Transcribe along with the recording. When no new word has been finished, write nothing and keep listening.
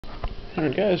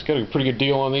Alright guys, got a pretty good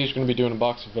deal on these. Going to be doing a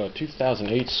box of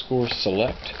 2008 Score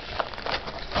Select.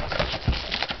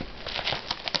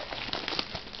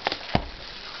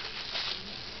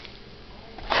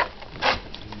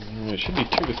 There should be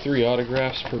 2 to 3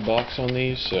 autographs per box on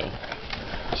these, so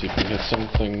let's see if we can get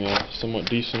something somewhat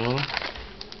decent on them.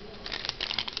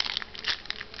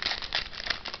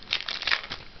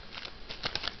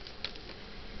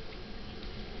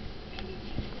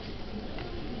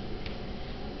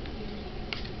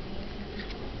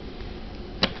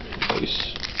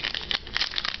 Place.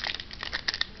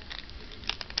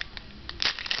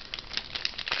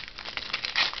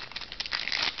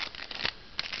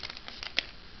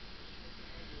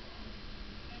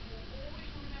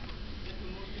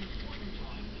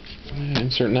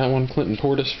 Inserting that one, Clinton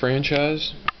Portis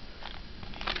franchise.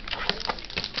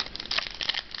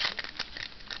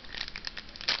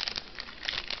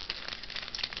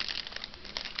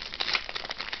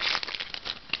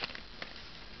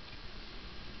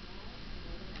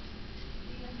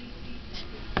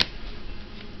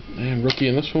 And rookie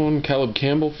in this one, Caleb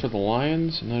Campbell for the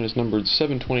Lions, and that is numbered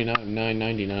 729 of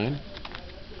 999.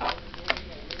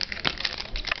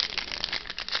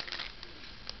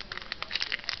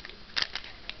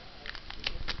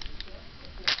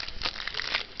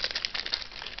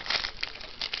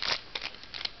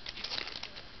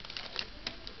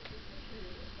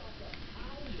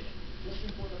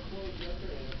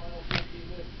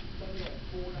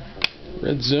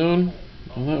 Red zone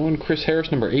on that one, Chris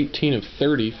Harris, number 18 of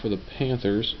 30 for the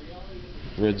Panthers.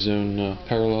 Red zone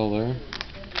parallel there.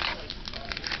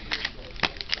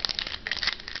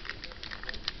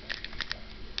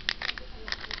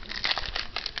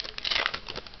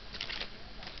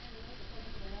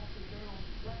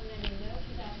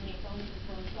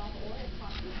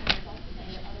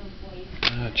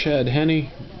 Chad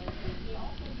Henne,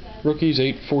 rookies,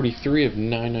 843 of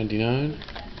 999.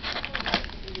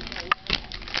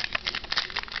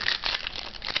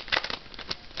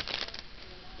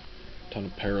 Ton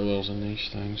of parallels in these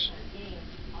things.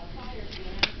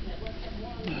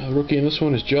 Rookie in this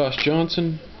one is Josh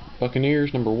Johnson,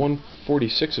 Buccaneers, number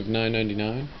 146 of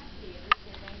 999.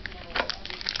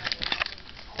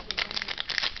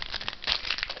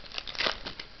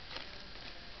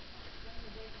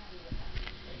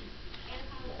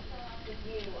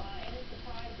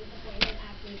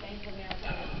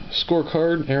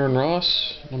 Scorecard, Aaron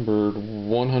Ross, numbered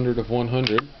 100 of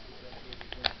 100.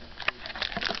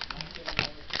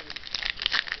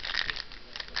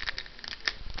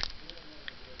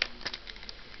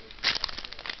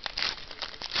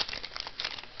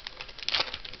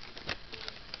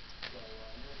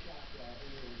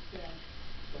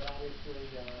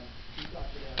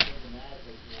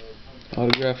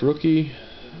 Autograph rookie,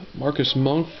 Marcus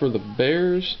Monk for the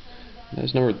Bears.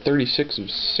 That's number 36 of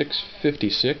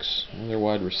 656. And they're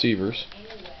wide receivers.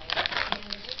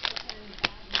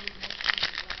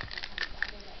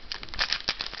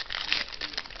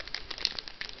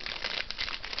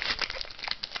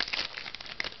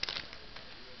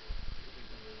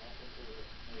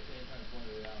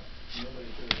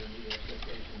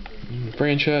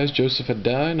 Franchise, Joseph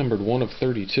Adai, numbered 1 of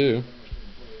 32.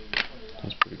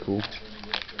 That's pretty cool.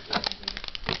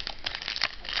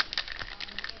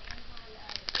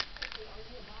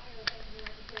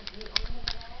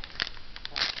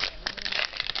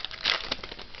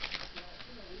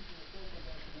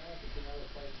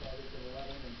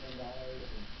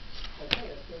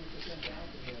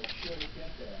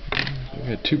 We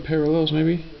had 2 parallels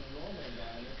maybe.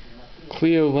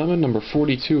 Cleo Lemon, number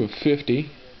 42 of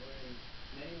 50.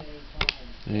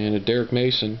 And a Derek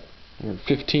Mason, number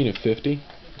 15 of 50,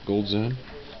 gold zone.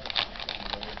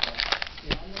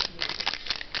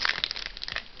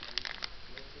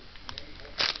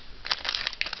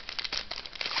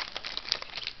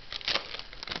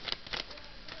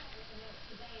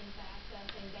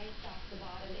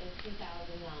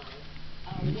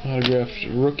 Autographed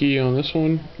rookie on this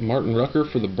one, Martin Rucker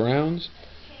for the Browns.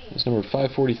 That's number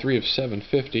 543 of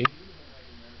 750.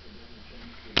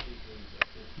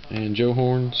 And Joe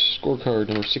Horn's scorecard,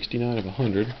 number 69 of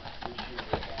 100.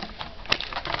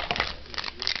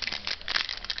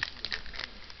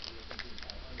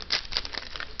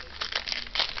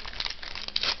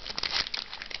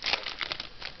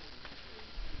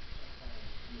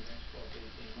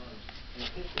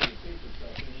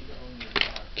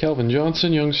 Calvin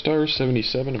Johnson, Young Stars,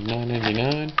 77 of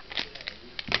 999.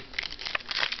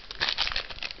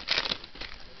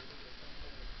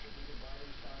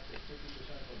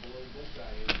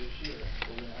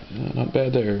 Not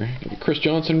bad there. Chris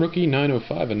Johnson, rookie,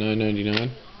 905 of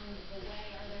 999.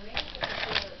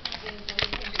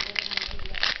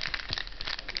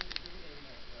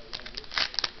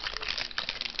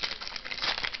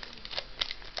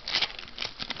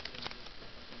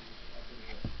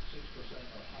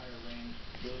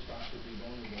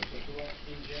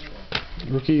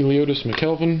 Rookie Leotis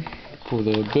McKelvin for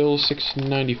the Bills,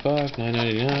 $6.95,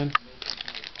 $9.99.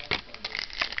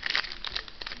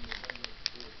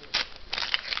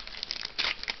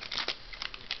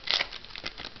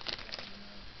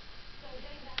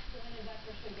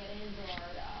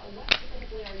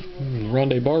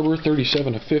 Rondé Barber,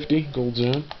 37/50, Gold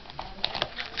Zone.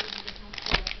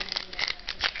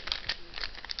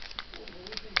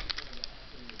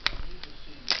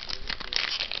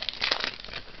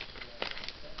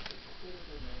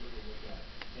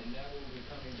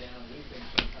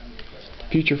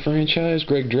 Future franchise,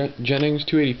 Greg Jennings,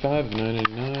 285 of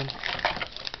 999.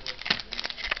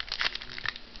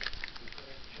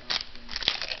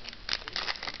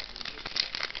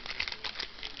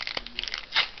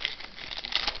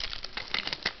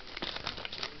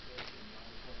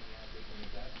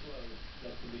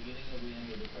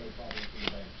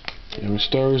 Young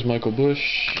Stars, Michael Bush,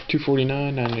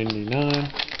 249,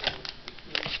 999.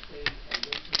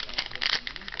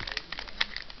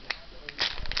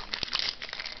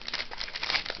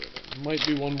 Might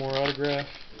be one more autograph.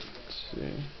 Let's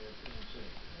see.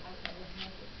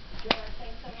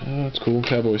 Oh, that's cool.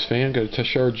 Cowboys fan. Got a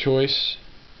Tashard Choice.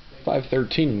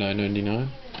 513,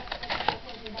 999.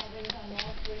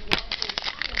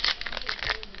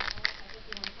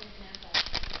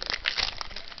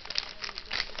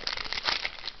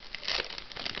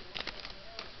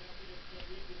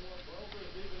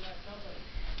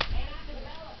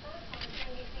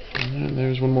 And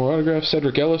there's one more autograph.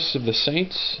 Cedric Ellis of the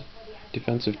Saints.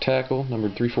 Defensive tackle,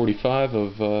 numbered 345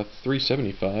 of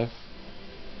 375.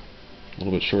 A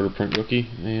little bit shorter print rookie.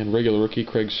 And regular rookie,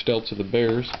 Craig Steltz of the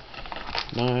Bears.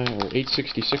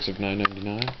 866 of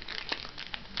 999.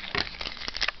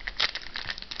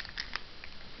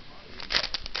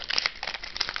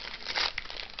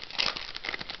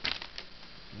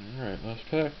 Alright, last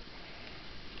pack.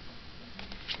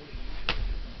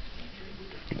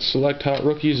 Select hot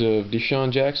rookies of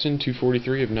Deshaun Jackson,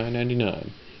 243 of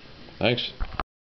 999. Thanks.